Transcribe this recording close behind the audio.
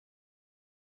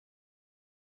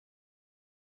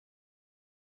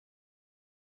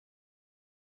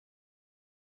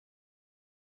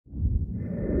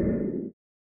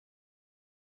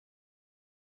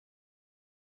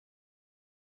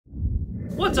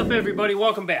What's up, everybody?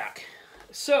 Welcome back.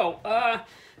 So,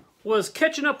 was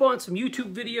catching up on some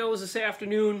YouTube videos this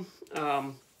afternoon,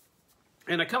 and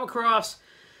I come across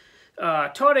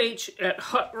Todd H at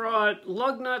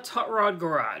Lugnut's Hot Rod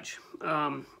Garage,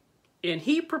 and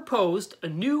he proposed a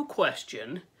new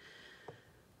question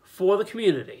for the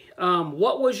community.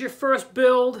 What was your first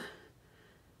build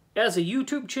as a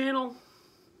YouTube channel?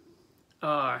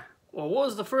 Or what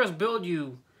was the first build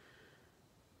you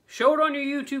showed on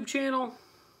your YouTube channel?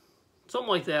 Something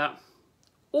like that.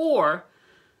 Or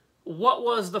what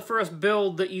was the first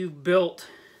build that you built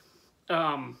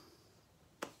ever?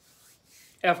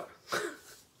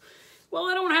 Well,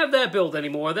 I don't have that build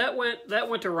anymore. That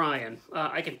went to Ryan.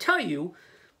 I can tell you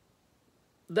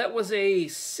that was a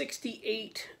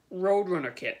 68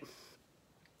 Roadrunner kit.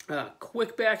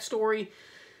 Quick backstory.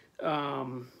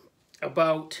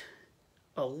 About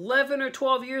 11 or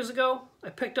 12 years ago,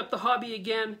 I picked up the hobby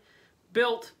again,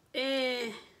 built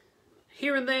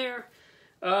here and there,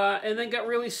 and then got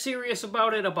really serious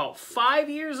about it about 5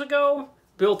 years ago.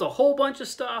 Built a whole bunch of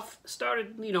stuff,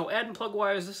 started, adding plug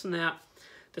wires, this and that.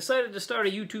 Decided to start a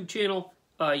YouTube channel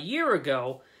a year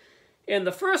ago, and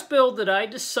the first build that I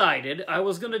decided I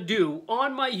was going to do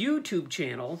on my YouTube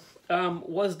channel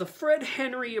was the Fred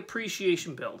Henry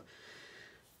appreciation build.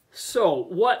 So,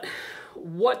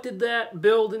 what did that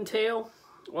build entail?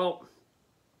 Well,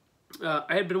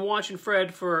 I had been watching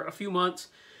Fred for a few months,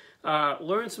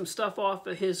 learned some stuff off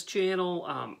of his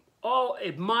channel, all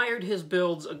admired his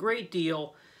builds a great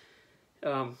deal.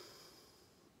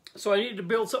 So I needed to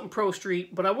build something Pro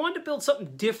Street, but I wanted to build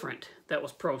something different that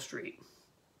was Pro Street.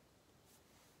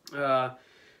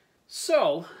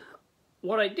 So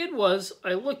what I did was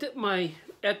I looked at my,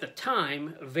 at the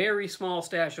time, very small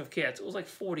stash of kits. It was like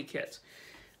 40 kits.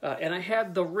 And I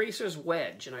had the Racer's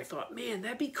Wedge, and I thought, man,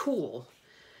 that'd be cool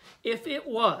if it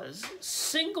was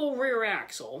single rear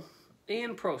axle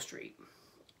and Pro Street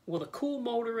with a cool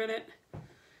motor in it.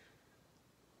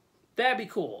 That'd be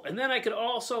cool. And then I could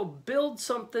also build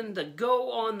something to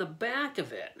go on the back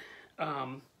of it.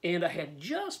 And I had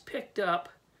just picked up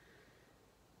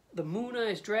the Moon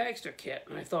Eyes Dragster kit,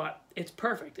 and I thought, it's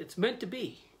perfect. It's meant to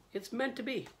be. It's meant to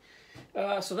be.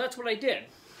 So that's what I did.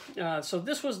 So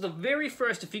this was the very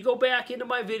first, if you go back into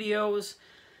my videos,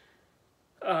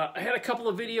 I had a couple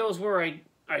of videos where I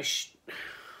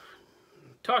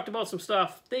talked about some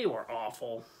stuff. They were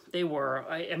awful. They were,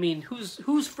 I mean,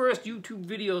 whose first YouTube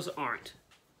videos aren't?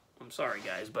 I'm sorry,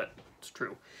 guys, but it's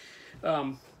true.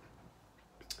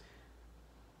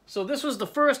 So this was the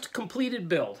first completed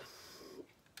build.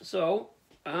 So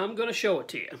I'm going to show it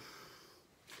to you.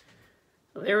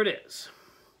 There it is.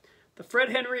 The Fred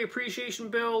Henry appreciation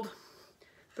build,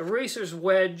 the Racer's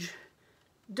Wedge,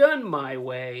 done my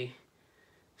way,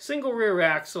 single rear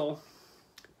axle,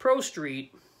 Pro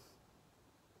Street,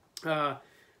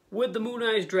 with the Moon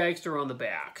Eyes Dragster on the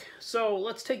back. So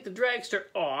let's take the Dragster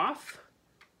off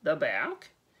the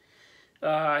back.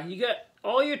 You got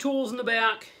all your tools in the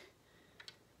back.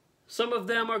 Some of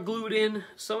them are glued in,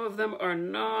 some of them are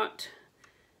not.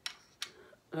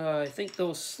 I think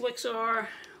those slicks are,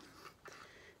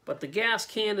 but the gas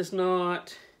can is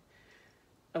not.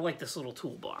 I like this little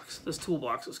toolbox. This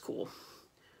toolbox is cool.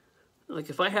 Like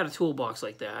if I had a toolbox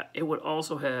like that, it would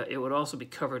also be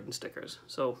covered in stickers.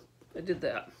 So I did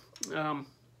that.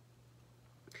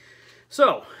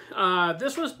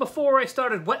 This was before I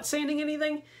started wet sanding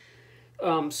anything.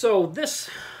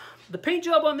 The paint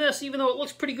job on this, even though it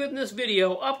looks pretty good in this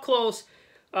video, up close,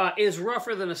 is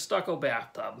rougher than a stucco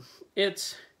bathtub.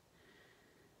 It's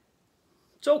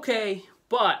okay,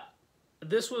 but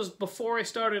this was before I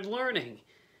started learning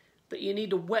that you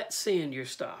need to wet sand your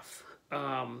stuff.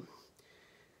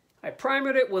 I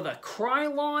primered it with a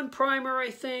Krylon primer, I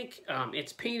think.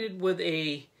 It's painted with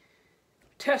a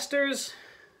Testors,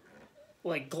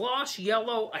 like gloss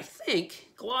yellow, I think,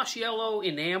 gloss yellow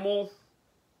enamel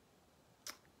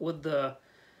with the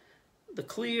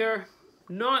clear,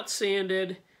 not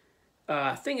sanded.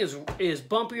 Thing is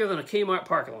bumpier than a Kmart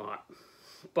parking lot,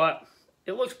 but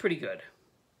it looks pretty good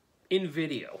in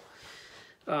video.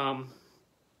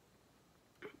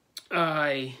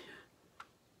 I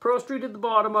Pro Streeted the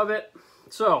bottom of it.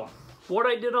 So what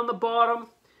I did on the bottom,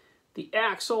 the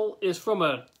axle is from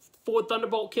a Ford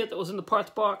Thunderbolt kit that was in the parts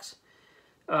box.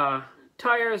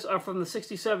 Tires are from the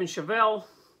 67 Chevelle.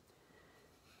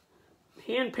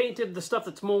 Hand painted the stuff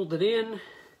that's molded in.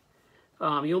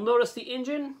 You'll notice the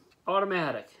engine,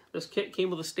 automatic. This kit came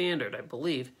with a standard, I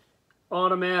believe.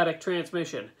 Automatic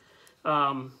transmission.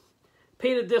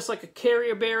 Painted this like a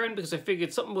carrier bearing because I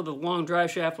figured something with a long drive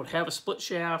shaft would have a split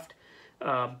shaft.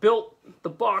 Built the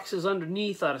boxes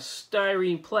underneath out of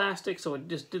styrene plastic, so it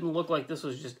just didn't look like this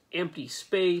was just empty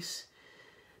space.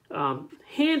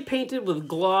 Hand painted with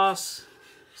gloss,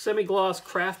 semi-gloss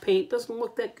craft paint. Doesn't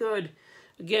look that good.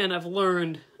 Again, I've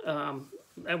learned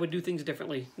I would do things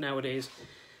differently nowadays.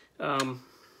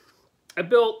 I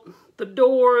built the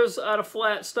doors out of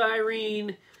flat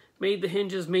styrene, made the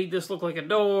hinges, made this look like a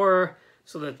door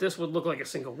so that this would look like a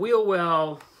single wheel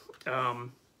well.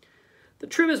 The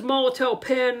trim is Molotow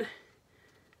pen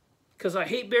because I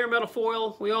hate bare metal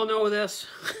foil. We all know this.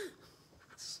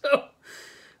 So,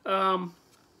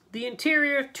 the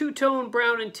interior, two-tone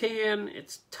brown and tan.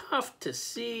 It's tough to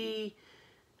see.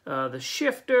 The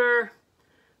shifter,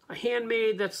 a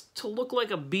handmade that's to look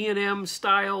like a B&M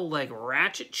style, like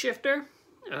ratchet shifter.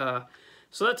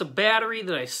 So that's a battery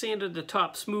that I sanded the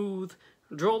top smooth,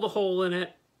 drilled a hole in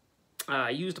it. I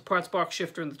used a parts box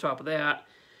shifter in the top of that.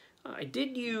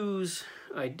 It's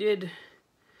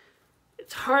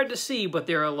hard to see, but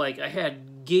there are I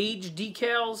had gauge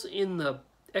decals in the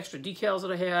extra decals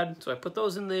that I had, so I put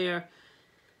those in there.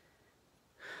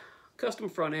 Custom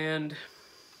front end.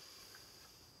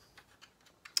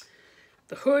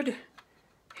 The hood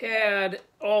had,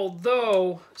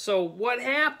 so what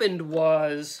happened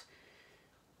was,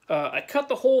 I cut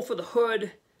the hole for the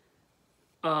hood,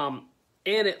 and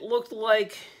it looked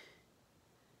like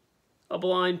a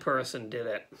blind person did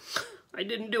it. I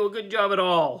didn't do a good job at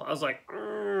all. I was like,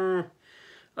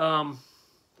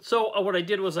 So what I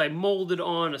did was I molded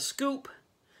on a scoop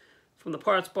from the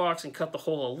parts box and cut the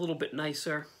hole a little bit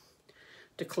nicer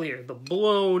to clear the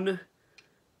blown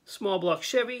small block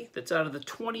Chevy that's out of the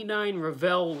 29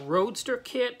 Revell Roadster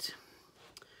kit.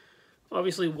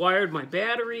 Obviously wired my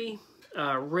battery,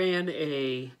 ran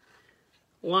a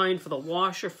line for the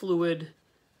washer fluid,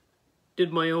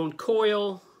 did my own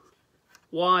coil,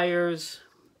 wires,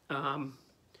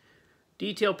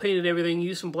 detail painted everything,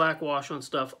 used some black wash on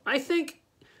stuff. I think,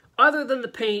 other than the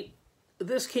paint,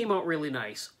 this came out really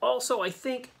nice. Also, I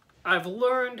think I've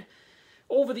learned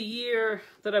over the year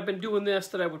that I've been doing this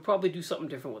that I would probably do something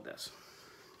different with this.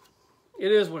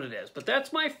 It is what it is. But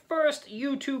that's my first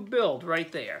YouTube build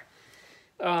right there.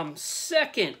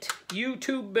 Second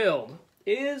YouTube build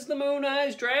is the Moon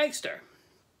Eyes Dragster.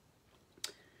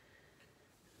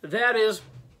 That is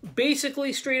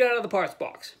basically straight out of the parts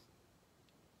box.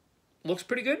 Looks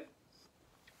pretty good.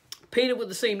 Painted with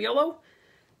the same yellow.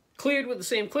 Cleared with the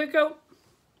same clear coat.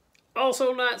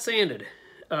 Also not sanded.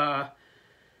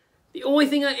 The only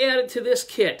thing I added to this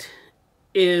kit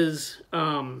is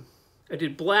I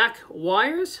did black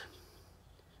wires.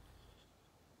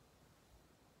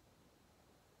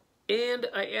 And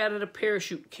I added a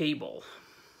parachute cable.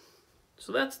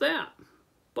 So that's that.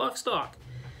 Box stock.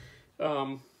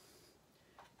 And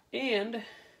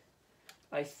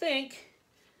I think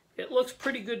it looks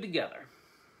pretty good together.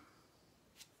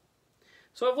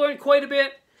 So I've learned quite a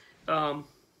bit.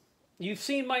 You've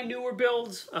seen my newer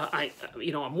builds.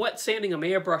 I'm wet sanding, I'm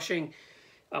airbrushing,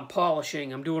 I'm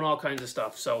polishing, I'm doing all kinds of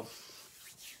stuff. So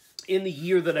in the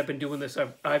year that I've been doing this,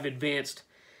 I've advanced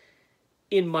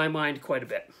in my mind quite a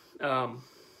bit.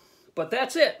 But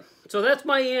that's it. So that's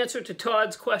my answer to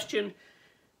Todd's question.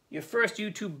 Your first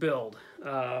YouTube build.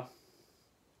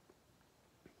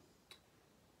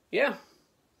 Yeah.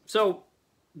 So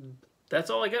that's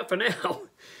all I got for now.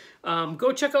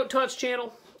 Go check out Todd's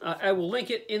channel. I will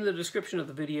link it in the description of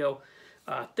the video.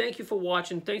 Thank you for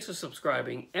watching. Thanks for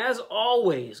subscribing. As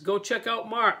always, go check out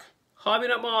Mark, Hobby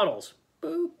Nut Models.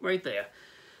 Boop, right there.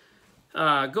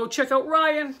 Go check out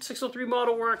Ryan, 603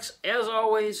 Model Works, as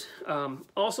always.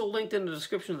 Also linked in the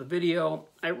description of the video.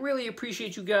 I really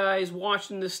appreciate you guys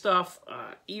watching this stuff,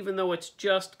 even though it's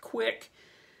just quick,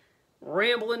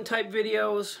 rambling type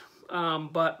videos.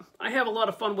 But I have a lot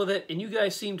of fun with it, and you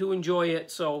guys seem to enjoy it,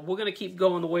 so we're going to keep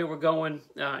going the way we're going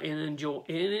and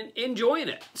enjoying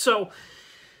it. So,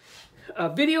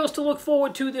 videos to look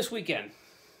forward to this weekend.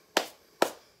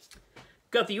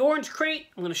 Got the orange crate.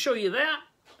 I'm going to show you that.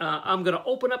 I'm going to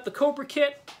open up the Cobra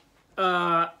kit,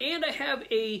 and I have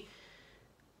a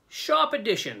shop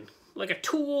edition, like a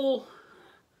tool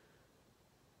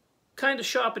kind of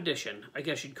shop edition, I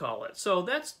guess you'd call it. So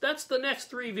that's the next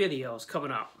 3 videos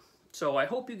coming up. So I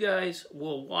hope you guys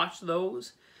will watch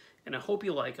those, and I hope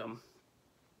you like them.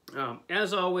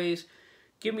 As always,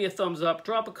 give me a thumbs up,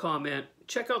 drop a comment,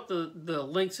 check out the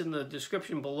links in the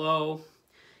description below,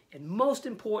 and most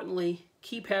importantly,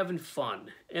 keep having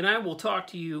fun. And I will talk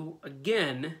to you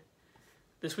again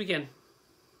this weekend.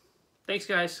 Thanks,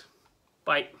 guys.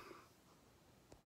 Bye.